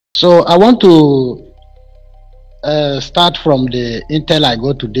So I want to start from the intel I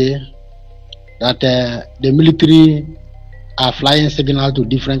got today that the military are flying signal to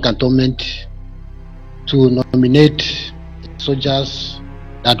different cantonments to nominate soldiers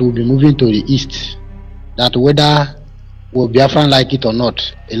that will be moving to the east, that whether will Biafran like it or not,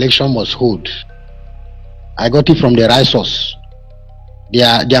 election must hold. I got it from the right source. They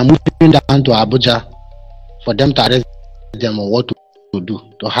are moving down to Abuja for them to arrest them on what to do,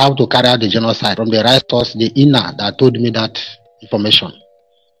 to how to carry out the genocide. From the right source, the inner that told me that information.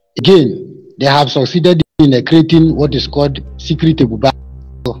 Again, they have succeeded in creating what is called secret Ebuba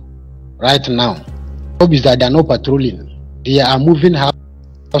right now. The job is that they are not patrolling. They are moving house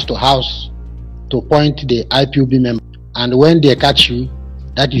to house to point the IPOB member. And when they catch you,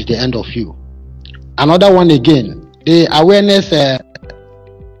 that is the end of you. Another one again, the awareness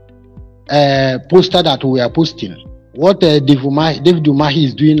poster that we are posting. What David Umahi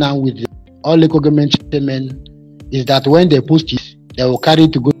is doing now with all local government chairmen is that when they post it, they will carry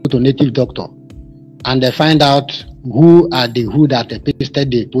it to go to native doctor, and they find out who that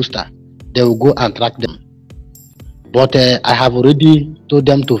pasted the poster. They will go and track them. But I have already told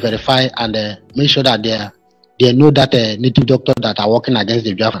them to verify and make sure that they know that native doctor that are working against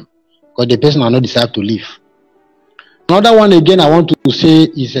the Biafran, because the person will not decide to leave. Another one again I want to say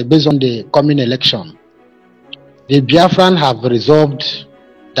is based on the coming election. The Biafran have resolved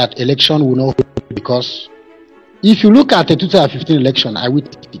that election will not hold, because if you look at the 2015 election, I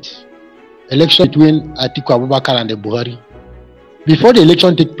witnessed it. Election between Atiku Abubakar and the Buhari. Before the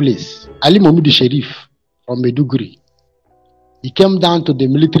election took place, Ali Mohammed Sharif from Maiduguri, he came down to the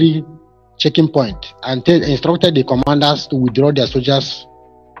military checking point and instructed the commanders to withdraw their soldiers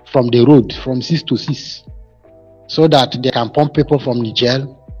from the road from 6 to 6, so that they can pump people from Niger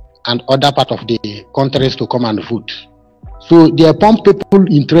and other part of the countries to come and vote. So they pump people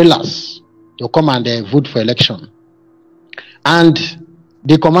in trailers to come and vote for election. And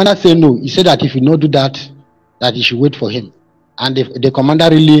the commander said no. He said that if you not do that, that he should wait for him. And the commander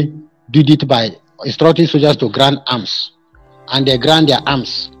really did it by instructing soldiers to grant arms. And they grant their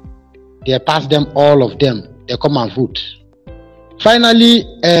arms. They pass them, all of them. They come and vote. Finally,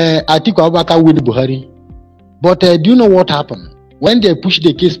 Atiku Abubakar win Buhari. But do you know what happened? When they push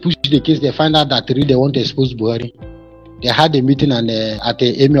the case, they find out that really they want to expose Buhari. They had a meeting at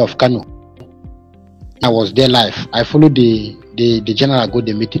the Emir of Kano. I was there live. I followed the general go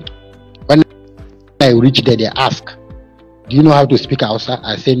the meeting. When I reached there, they asked, do you know how to speak Hausa?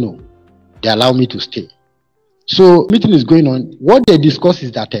 I say no. They allow me to stay. So meeting is going on. What they discuss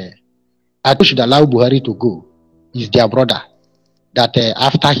is that Atiku should allow Buhari to go. He's their brother. That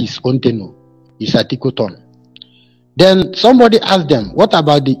after his own tenure, is Atiku turn. Then somebody asked them, what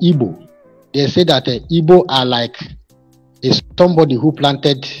about the Igbo? They say that Igbo are like somebody who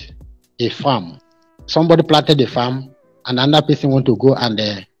planted a farm. Somebody planted a farm and another person want to go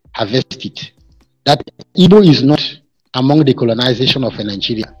and harvest it. That Igbo is not among the colonization of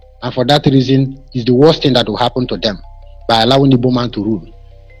Nigeria. And for that reason, it's the worst thing that will happen to them by allowing Igbo man to rule.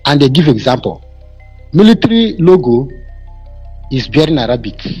 And they give example. Military logo is bearing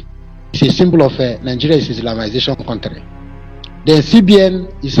Arabic. It's a symbol of Nigeria is Islamization country. The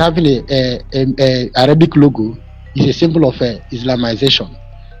CBN is having a Arabic logo. It's a symbol of Islamization.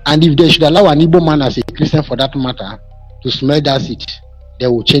 And if they should allow an Igbo man as a Christian for that matter to smell that seat, they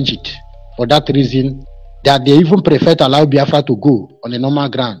will change it. For that reason, that they even prefer to allow Biafra to go on a normal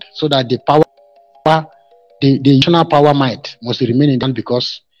ground, so that the power, the national power might must remain in them,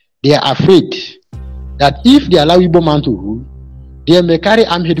 because they are afraid that if they allow Igbo man to rule, they may carry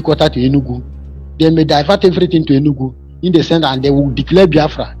armed headquarters to Enugu. They may divert everything to Enugu in the center, and they will declare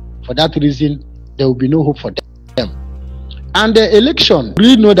Biafra. For that reason, there will be no hope for them. And the election,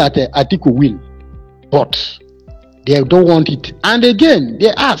 we know that Atiku will, but they don't want it. And again, they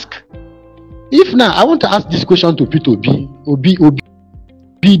ask, if now, I want to ask this question to Peter Obi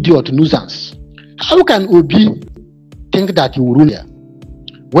idiot nuisance. How can Obi think that he will rule here,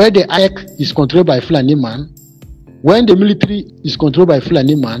 where the IEC is controlled by Fulani man, when the military is controlled by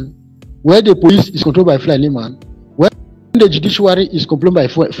Fulani man, where the police is controlled by Fulani man, when the judiciary is controlled by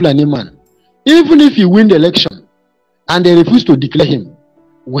Fulani man? Even if he win the election and they refuse to declare him,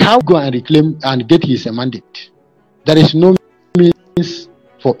 we have to go and reclaim and get his mandate. There is no means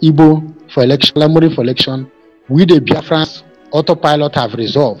for Igbo for election, clamoring for election. We the Biafrans autopilot have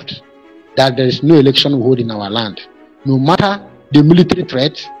resolved that there is no election we hold in our land. No matter the military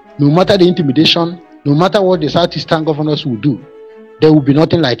threat, no matter the intimidation, no matter what the Southeastern governors will do, there will be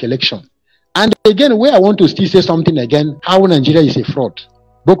nothing like election. And again, where I want to still say something again, how Nigeria is a fraud.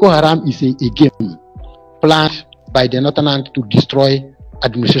 Boko Haram is a game planned by the Northernland to destroy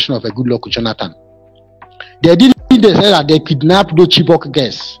administration of a good luck Jonathan. They say that they kidnapped those Chibok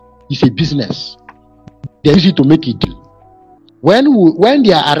girls. It's a business. They use it to make a deal. When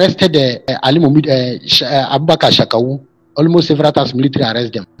they are arrested, Abubakar Shakau, almost several times military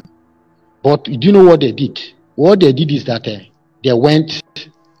arrest them. But do you know what they did? What they did is that they went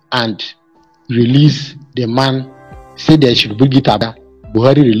and released the man, said they should bring it up.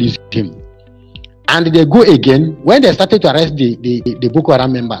 Buhari released him. And they go again. When they started to arrest the Boko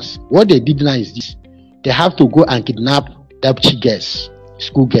Haram members, what they did now is this. They have to go and kidnap Dabchi girls,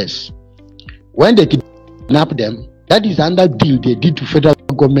 school girls. When they kidnap them, that is another deal they did to federal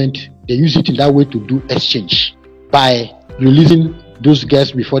government. They use it in that way to do exchange by releasing those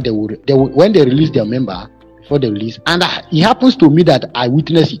girls before when they release their member, before they release. And it happens to me that I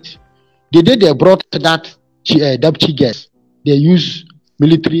witnessed it. The day they brought that Dabchi girls, they use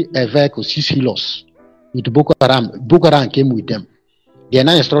military vehicles, 6 healers with Boko Haram. Boko Haram came with them. They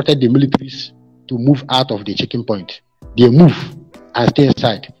now instructed the militaries to move out of the checking point. They move and stay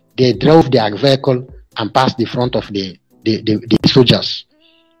inside. They drove their vehicle and passed the front of the soldiers.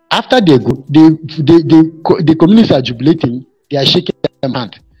 After they go, the communists are jubilating. They are shaking their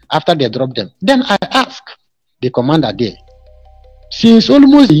hand. After they drop them, then I ask the commander there. Since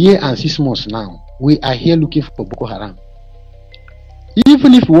almost a year and 6 months now, we are here looking for Boko Haram.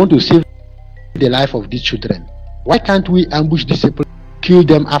 Even if we want to save the life of these children, why can't we ambush these people, kill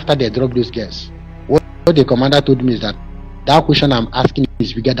them after they drop those girls? What the commander told me is that question I'm asking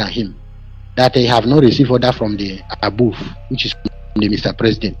is bigger than him. That they have not received order from the above, which is from the Mr.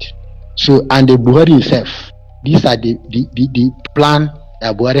 President. So, and the Buhari himself, these are the plan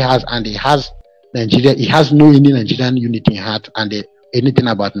that Buhari has, and he has Nigeria. He has no any Nigerian unity in heart, and anything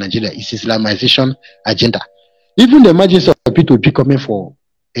about Nigeria is Islamization agenda. Even the emergence of P2P coming for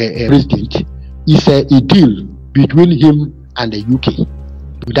a president is a deal between him and the UK,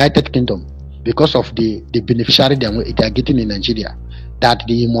 United Kingdom, because of the beneficiary they are getting in Nigeria, that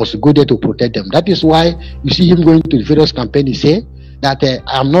they must go there to protect them. That is why you see him going to the various campaigns, say that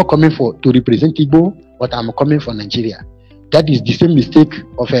I'm not coming to represent Igbo, but I'm coming for Nigeria. That is the same mistake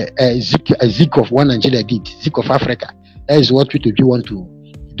of a Zik of one Nigeria did, Zik of Africa. That is what P2P want to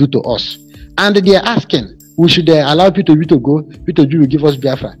do to us. And they are asking, we should allow P2P to go. P2P will give us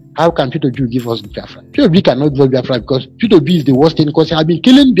Biafra. How can P2P give us Biafra? P2P cannot give us Biafra because P2P is the worst thing, because he has been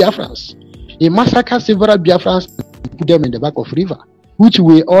killing Biafrans. He massacred several Biafrans and put them in the back of river, which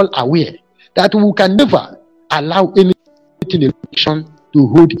we all aware that we can never allow any election to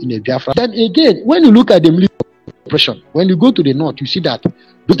hold in a Biafra. Then again, when you look at the military oppression, when you go to the north, you see that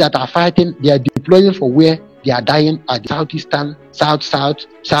those that are fighting, they are deploying for where they are dying at the southeastern,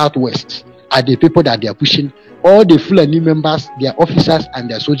 southwest. Are the people that they are pushing. All the Fulani members, their officers and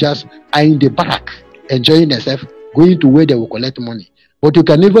their soldiers are in the barrack, enjoying themselves, going to where they will collect money. But you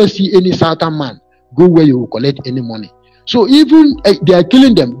can never see any southern man go where you will collect any money. So even they are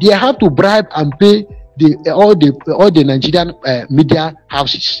killing them, they have to bribe and pay all the Nigerian media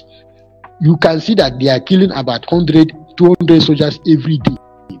houses. You can see that they are killing about 100, 200 soldiers every day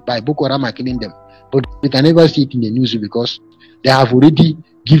by Boko Haram are killing them. But you can never see it in the news because they have already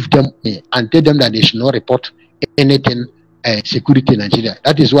give them and tell them that they should not report anything security in Nigeria.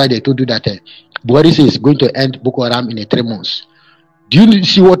 That is why they told you that Buhari is going to end Boko Haram in 3 months. Do you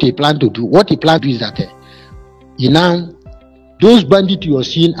see what he planned to do? What he planned to do is that those bandits you are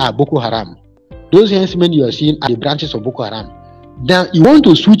seeing are Boko Haram. Those henchmen you are seeing are the branches of Boko Haram. Now you want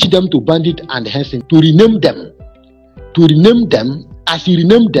to switch them to bandit and henchmen to rename them. To rename them, as you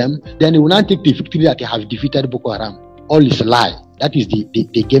rename them, then he will not take the victory that he has defeated Boko Haram. All is a lie. That is the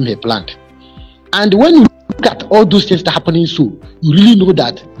game he planned. And when you look at all those things that are happening, so you really know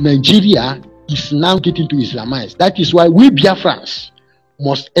that Nigeria is now getting to Islamize. That is why we Biafrans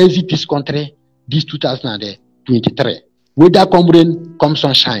must exit this country this 2023. Whether come rain, come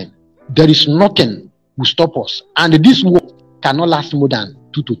sunshine, there is nothing will stop us. And this war cannot last more than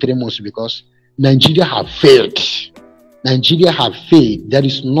 2 to 3 months because Nigeria have failed. Nigeria have failed. There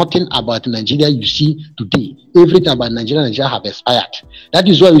is nothing about Nigeria you see today. Everything about Nigeria have expired. That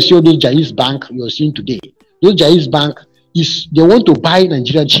is why you see all those Jais Bank you are seeing today. Those Jais Bank they want to buy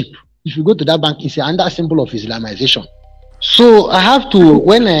Nigerian cheap. If you go to that bank, it's another symbol of Islamization. So I have to,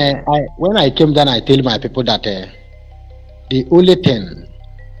 when I came down, I tell my people that the only thing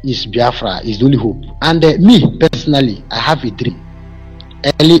is Biafra, is the only hope. And me personally, I have a dream.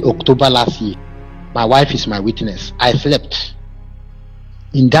 Early October last year, my wife is my witness. I slept.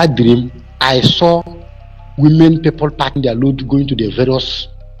 In that dream, I saw women, people packing their load, going to the various,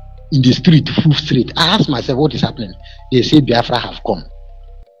 in the street, full street. I asked myself, what is happening? They say Biafra have come.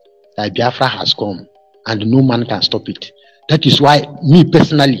 That Biafra has come, and no man can stop it. That is why, me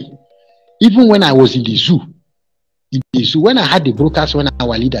personally, even when I was in the zoo, when I had the brokers, when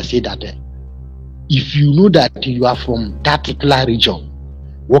our leader said that if you know that you are from that particular region,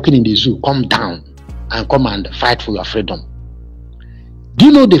 working in the zoo, come down and come and fight for your freedom. Do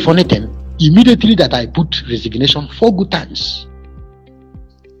you know the funny thing? Immediately that I put resignation 4 good times.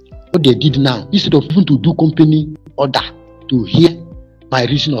 What they did now, instead of even to do company order to hear my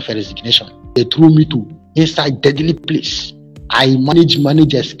reason of a resignation, they threw me to inside deadly place. I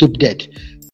manage escape death.